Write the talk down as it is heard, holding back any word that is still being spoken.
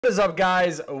What is up,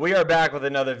 guys? We are back with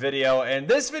another video, and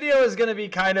this video is going to be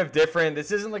kind of different.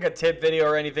 This isn't like a tip video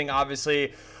or anything,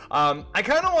 obviously. I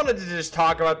kind of wanted to just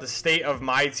talk about the state of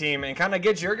my team and kind of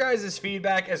get your guys'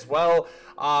 feedback as well.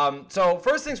 So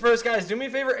first things first, guys, do me a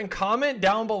favor and comment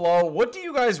down below, what do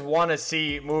you guys want to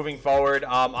see moving forward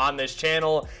on this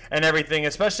channel and everything,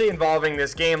 especially involving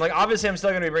this game. Like, obviously I'm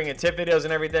still going to be bringing tip videos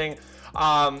and everything,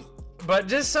 but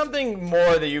just something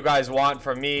more that you guys want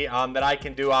from me that I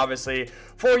can do, obviously,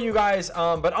 for you guys.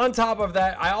 But on top of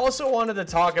that, I also wanted to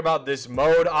talk about this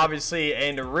mode, obviously,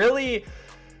 and really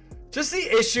just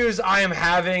the issues I am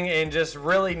having, and just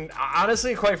really,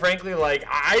 honestly, quite frankly, like,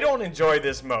 I don't enjoy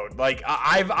this mode. Like,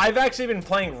 I've actually been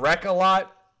playing Rec a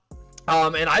lot,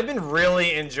 and I've been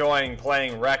really enjoying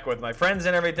playing Rec with my friends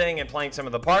and everything, and playing some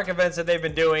of the park events that they've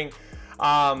been doing.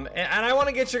 And I want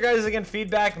to get your guys, again,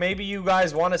 feedback. Maybe you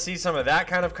guys want to see some of that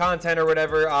kind of content or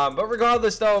whatever. But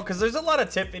regardless, though, because there's a lot of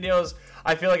tip videos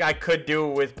I feel like I could do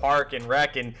with Park and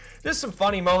Rec, and just some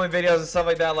funny moment videos and stuff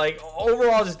like that. Like,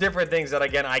 overall, just different things that,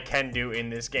 again, I can do in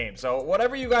this game. So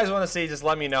whatever you guys want to see, just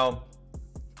let me know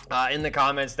in the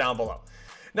comments down below.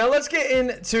 Now, let's get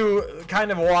into kind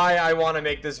of why I want to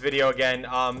make this video again.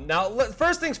 Now,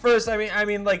 first things first, I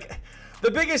mean, like,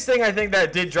 the biggest thing I think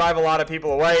that did drive a lot of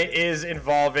people away is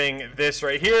involving this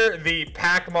right here, the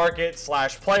pack market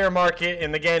 / player market,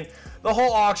 and again, the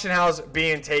whole auction house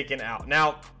being taken out.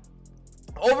 Now,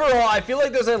 overall, I feel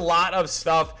like there's a lot of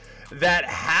stuff that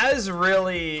has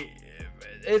really,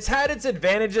 it's had its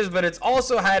advantages, but it's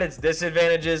also had its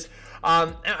disadvantages.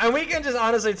 And we can just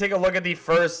honestly take a look at the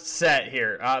first set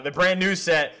here, the brand new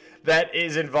set that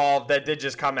is involved that did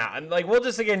just come out. And like, we'll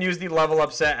just again use the level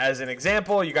up set as an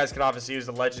example. You guys can obviously use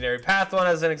the legendary path one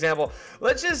as an example.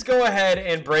 Let's just go ahead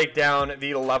and break down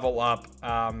the level up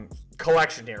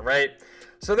collection here, right?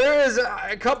 So there is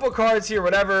a couple cards here,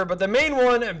 whatever, but the main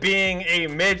one being a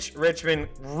Mitch Richmond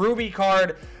Ruby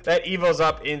card that evos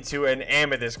up into an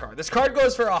Amethyst card. This card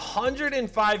goes for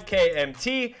 105k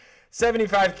MT,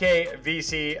 75k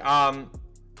VC.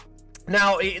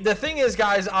 Now, the thing is,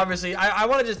 guys, obviously, I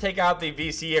want to just take out the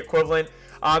VC equivalent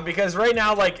because right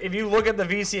now, like, if you look at the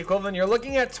VC equivalent, you're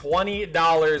looking at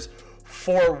 $20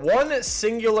 for one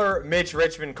singular Mitch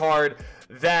Richmond card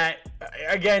that,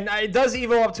 again, it does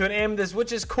evo up to an Amethyst,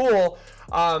 which is cool.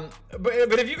 But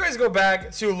if you guys go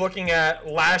back to looking at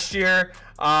last year,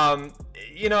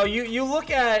 you know, you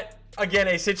look at, again,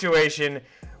 a situation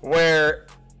where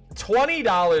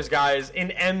 $20, guys,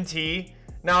 in MT.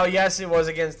 Now, yes, it was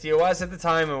against TOS at the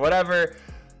time and whatever.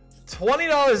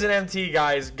 $20 in MT,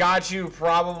 guys, got you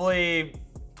probably,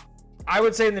 I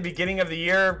would say in the beginning of the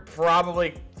year,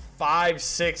 probably 500,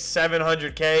 600,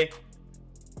 700K.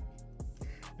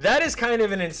 That is kind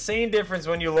of an insane difference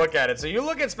when you look at it. So you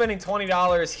look at spending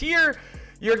 $20 here,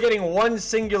 you're getting one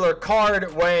singular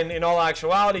card when, in all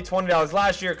actuality, $20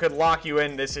 last year could lock you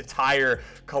in this entire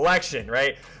collection,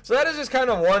 right? So that is just kind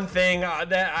of one thing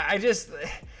that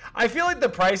I feel like the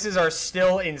prices are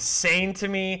still insane to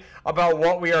me about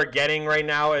what we are getting right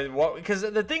now, and because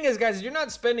the thing is, guys, you're not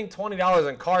spending $20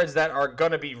 on cards that are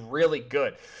gonna be really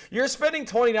good. You're spending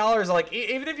 $20, like,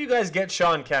 even if you guys get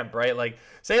Sean Kemp, right? Like,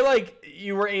 say like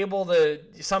you were able to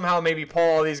somehow maybe pull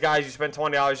all these guys, you spent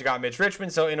 $20, you got Mitch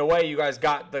Richmond, so in a way you guys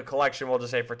got the collection, we'll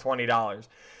just say, for $20.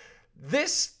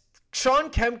 This Sean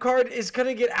Kemp card is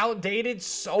gonna get outdated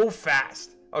so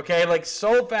fast, okay? Like,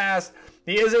 so fast.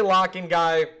 He is a lock-in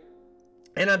guy.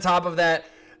 And on top of that,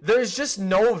 there's just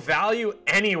no value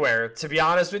anywhere, to be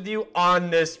honest with you, on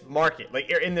this market,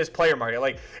 like in this player market.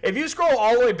 Like, if you scroll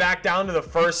all the way back down to the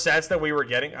first sets that we were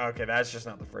getting, okay, that's just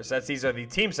not the first sets. These are the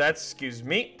team sets, excuse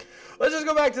me. Let's just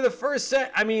go back to the first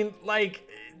set. I mean, like,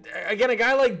 again, a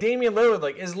guy like Damian Lillard,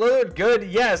 like, is Lillard good?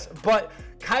 Yes, but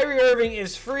Kyrie Irving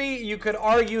is free. You could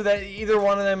argue that either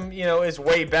one of them, you know, is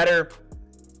way better.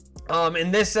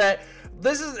 In this set,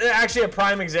 this is actually a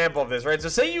prime example of this, right? So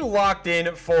say you locked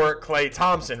in for Klay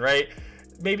Thompson, right?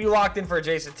 Maybe you locked in for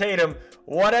Jason Tatum.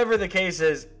 Whatever the case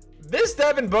is, this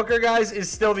Devin Booker, guys, is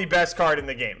still the best card in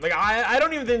the game. Like, I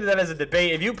don't even think that is a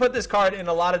debate. If you put this card in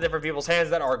a lot of different people's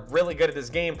hands that are really good at this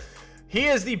game, he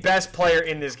is the best player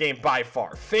in this game by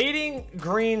far. Fading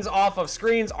greens off of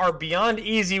screens are beyond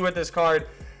easy with this card.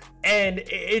 And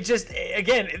it just,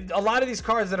 again, a lot of these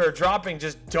cards that are dropping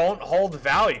just don't hold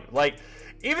value. Like,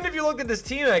 even if you looked at this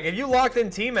T-Mac, if you locked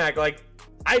in T-Mac, like,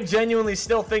 I genuinely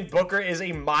still think Booker is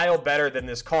a mile better than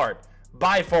this card,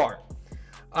 by far.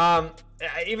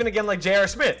 Even again, like J.R.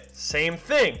 Smith, same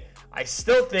thing. I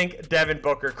still think Devin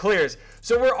Booker clears.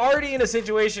 So we're already in a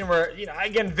situation where, you know,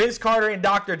 again, Vince Carter and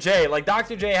Dr. J, like,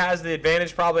 Dr. J has the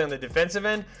advantage probably on the defensive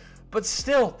end, But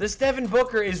still, this Devin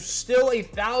Booker is still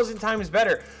 1,000 times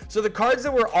better. So the cards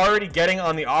that we're already getting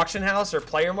on the auction house or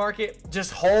player market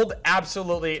just hold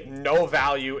absolutely no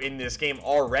value in this game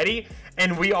already.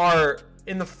 And we are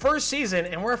in the first season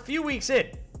and we're a few weeks in.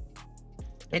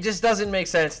 It just doesn't make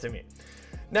sense to me.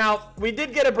 Now, we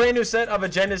did get a brand new set of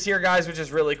agendas here, guys, which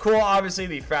is really cool. Obviously,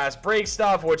 the fast break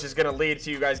stuff, which is going to lead to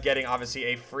you guys getting, obviously,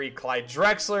 a free Clyde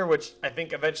Drexler, which I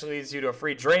think eventually leads you to a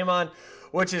free Draymond,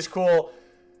 which is cool.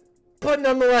 But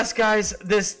nonetheless, guys,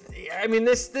 this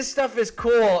stuff is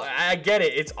cool. I get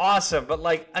it. It's awesome. But,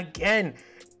 like, again,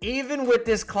 even with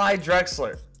this Clyde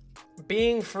Drexler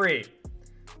being free,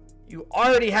 you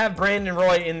already have Brandon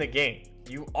Roy in the game.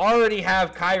 You already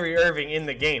have Kyrie Irving in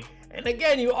the game. And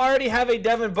again, you already have a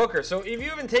Devin Booker. So if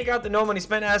you even take out the no money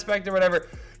spent aspect or whatever,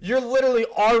 you're literally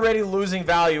already losing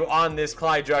value on this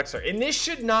Clyde Drexler. And this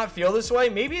should not feel this way.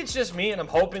 Maybe it's just me, and I'm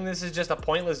hoping this is just a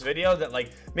pointless video that,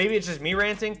 like, maybe it's just me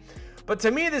ranting. But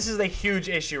to me, this is a huge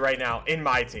issue right now in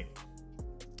my team.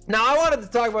 Now, I wanted to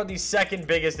talk about the second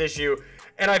biggest issue,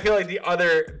 and I feel like the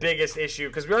other biggest issue,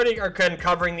 because we already are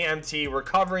covering the MT, we're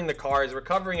covering the cars, we're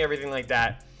covering everything like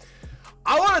that.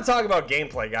 I want to talk about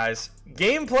gameplay, guys.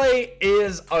 Gameplay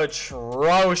is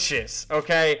atrocious,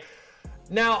 okay?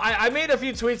 Now, I made a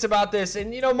few tweets about this,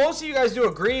 and, you know, most of you guys do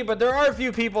agree, but there are a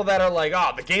few people that are like,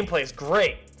 oh, the gameplay is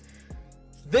great.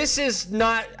 This is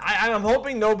not, I'm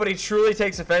hoping nobody truly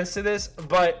takes offense to this,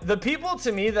 but the people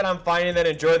to me that I'm finding that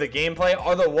enjoy the gameplay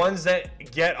are the ones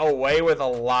that get away with a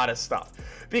lot of stuff.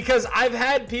 Because I've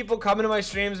had people come into my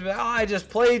streams and be like, oh, I just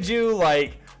played you,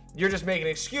 like, you're just making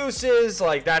excuses,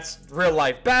 like, that's real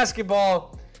life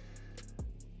basketball.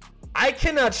 I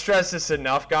cannot stress this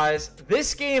enough, guys.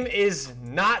 This game is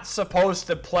not supposed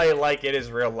to play like it is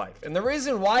real life. And the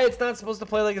reason why it's not supposed to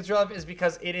play like it's real life is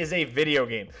because it is a video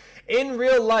game. In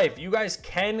real life, you guys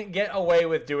can get away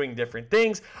with doing different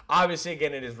things. Obviously,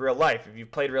 again, it is real life. If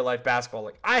you've played real life basketball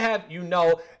like I have, you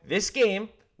know this game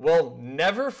will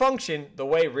never function the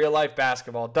way real life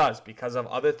basketball does because of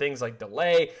other things like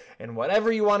delay and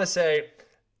whatever you want to say.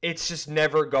 It's just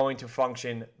never going to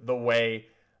function the way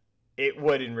it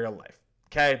would in real life.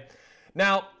 Okay.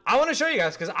 Now, I want to show you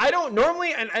guys because I don't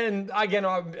normally, and again,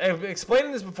 I'm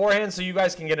explaining this beforehand so you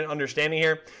guys can get an understanding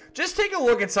here. Just take a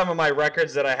look at some of my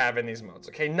records that I have in these modes.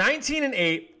 Okay.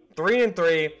 19-8,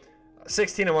 3-3,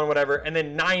 16-1, whatever, and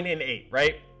then 9-8,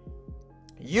 right?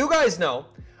 You guys know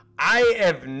I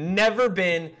have never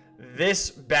been this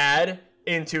bad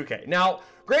in 2K. Now,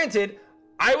 granted,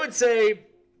 I would say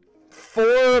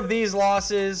 4 of these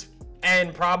losses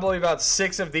and probably about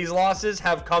 6 of these losses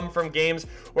have come from games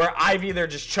where I've either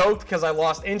just choked because I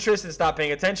lost interest and stopped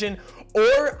paying attention,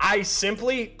 or I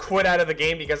simply quit out of the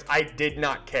game because I did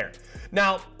not care.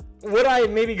 Now, would I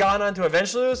have maybe gone on to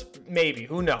eventually lose? Maybe.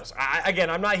 Who knows? Again,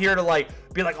 I'm not here to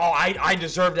be like, oh, I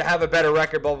deserve to have a better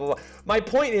record, blah, blah, blah. My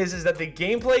point is that the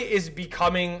gameplay is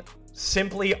becoming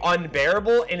simply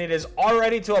unbearable, and it is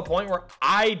already to a point where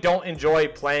I don't enjoy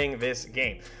playing this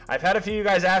game. I've had a few of you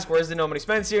guys ask, where's the No Money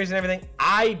Spent series and everything?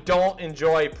 I don't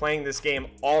enjoy playing this game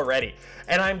already,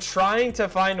 and I'm trying to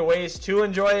find ways to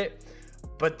enjoy it,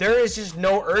 but there is just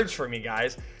no urge for me,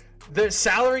 guys. The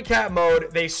salary cap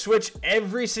mode, they switch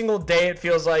every single day, it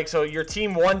feels like. So your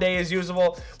team one day is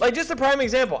usable. Like, just a prime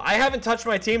example, I haven't touched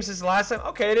my team since the last time.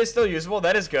 Okay, it is still usable.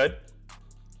 That is good.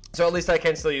 So at least I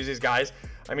can still use these guys.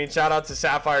 I mean, shout out to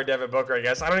Sapphire Devin Booker, I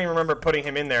guess. I don't even remember putting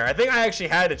him in there. I think I actually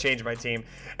had to change my team,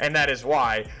 and that is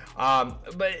why.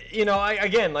 But, you know,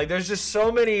 again, like, there's just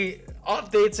so many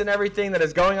updates and everything that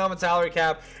is going on with salary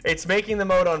cap. It's making the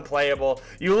mode unplayable.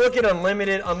 You look at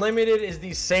Unlimited. Unlimited is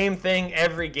the same thing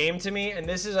every game to me, and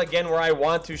this is, again, where I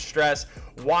want to stress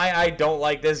why I don't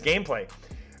like this gameplay.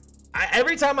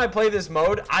 Every time I play this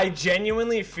mode, I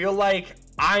genuinely feel like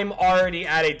I'm already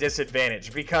at a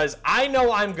disadvantage because I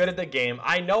know I'm good at the game.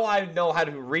 I know how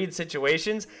to read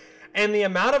situations, and the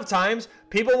amount of times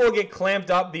people will get clamped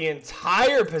up the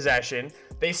entire possession.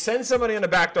 They send somebody on a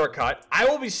backdoor cut. I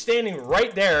will be standing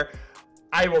right there.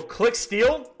 I will click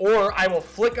steal, or I will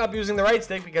flick up using the right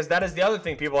stick, because that is the other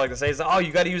thing people like to say is, oh,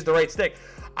 you got to use the right stick.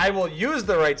 I will use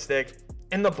the right stick,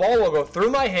 and the ball will go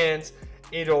through my hands.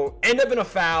 It'll end up in a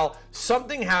foul,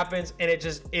 something happens, and it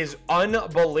just is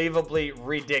unbelievably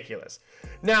ridiculous.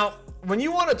 Now, when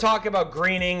you want to talk about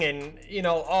greening and, you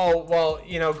know, oh, well,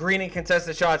 you know, greening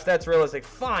contested shots, that's realistic.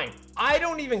 Fine. I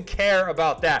don't even care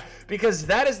about that, because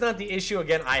that is not the issue,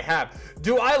 again, I have.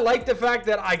 Do I like the fact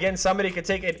that, again, somebody could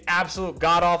take an absolute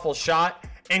god-awful shot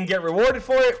and get rewarded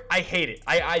for it? I hate it.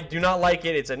 I do not like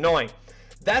it. It's annoying.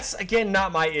 That's, again,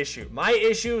 not my issue. My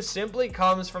issue simply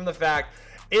comes from the fact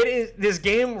This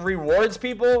game rewards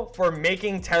people for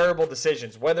making terrible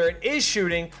decisions, whether it is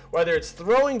shooting, whether it's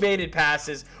throwing baited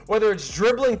passes, whether it's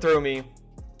dribbling through me.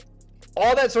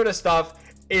 All that sort of stuff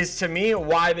is, to me,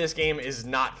 why this game is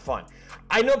not fun.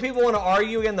 I know people want to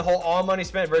argue again the whole all money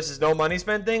spent versus no money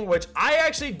spent thing, which I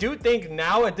actually do think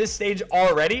now at this stage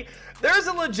already, there's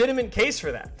a legitimate case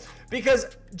for that.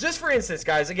 Because just for instance,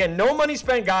 guys, again, no money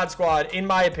spent God squad, in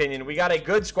my opinion. We got a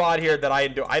good squad here that I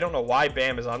don't know why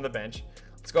Bam is on the bench.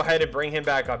 Let's go ahead and bring him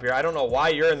back up here. I don't know why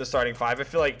you're in the starting five. I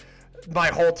feel like my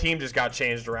whole team just got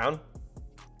changed around.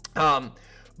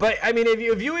 But I mean,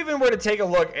 if you even were to take a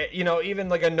look at, you know, even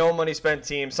like a no money spent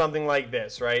team, something like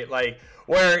this, right? Like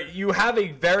where you have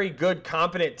a very good,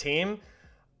 competent team,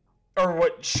 or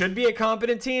what should be a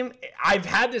competent team. I've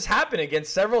had this happen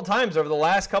against several times over the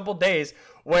last couple days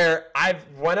where I've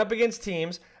went up against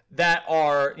teams that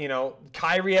are, you know,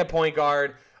 Kyrie at point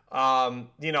guard,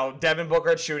 you know, Devin Booker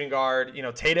at shooting guard, you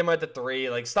know, Tatum at the 3,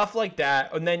 like stuff like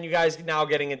that. And then you guys now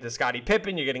getting into Scottie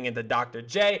Pippen, you're getting into Dr.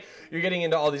 J, you're getting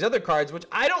into all these other cards, which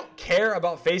I don't care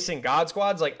about facing God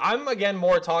squads. Like, I'm again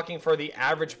more talking for the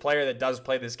average player that does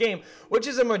play this game, which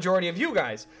is a majority of you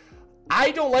guys.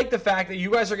 I don't like the fact that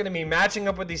you guys are going to be matching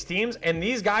up with these teams, and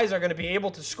these guys are going to be able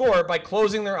to score by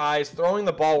closing their eyes, throwing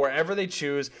the ball wherever they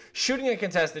choose, shooting a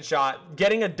contested shot,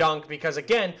 getting a dunk, because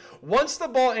again, once the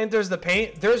ball enters the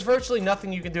paint, there's virtually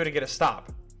nothing you can do to get a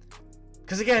stop.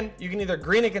 Because again, you can either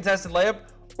green a contested layup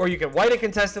or you can white a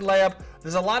contested layup.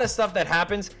 There's a lot of stuff that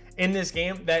happens in this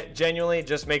game that genuinely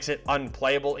just makes it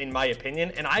unplayable, in my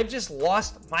opinion, and I've just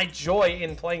lost my joy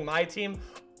in playing my team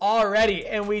already,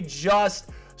 and we just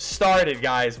started,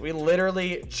 guys. We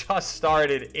literally just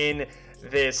started in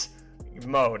this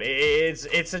mode.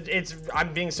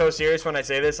 I'm being so serious when I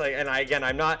say this, like, and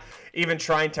I'm not even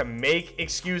trying to make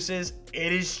excuses.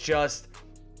 It is just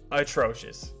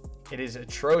atrocious. It is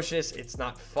atrocious. It's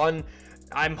not fun.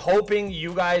 I'm hoping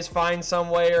you guys find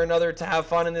some way or another to have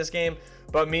fun in this game,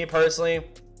 but me personally,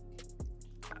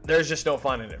 there's just no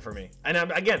fun in it for me. And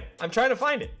I'm trying to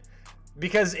find it,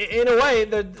 because in a way,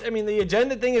 the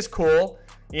agenda thing is cool.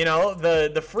 You know,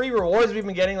 the free rewards we've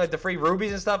been getting, like the free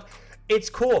rubies and stuff, it's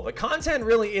cool. The content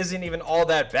really isn't even all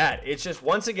that bad. It's just,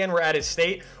 once again, we're at a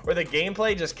state where the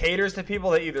gameplay just caters to people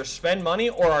that either spend money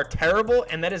or are terrible,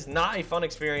 and that is not a fun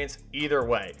experience either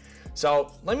way.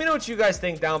 So let me know what you guys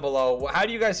think down below. How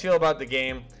do you guys feel about the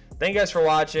game? Thank you guys for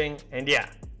watching, and yeah,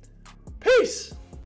 peace!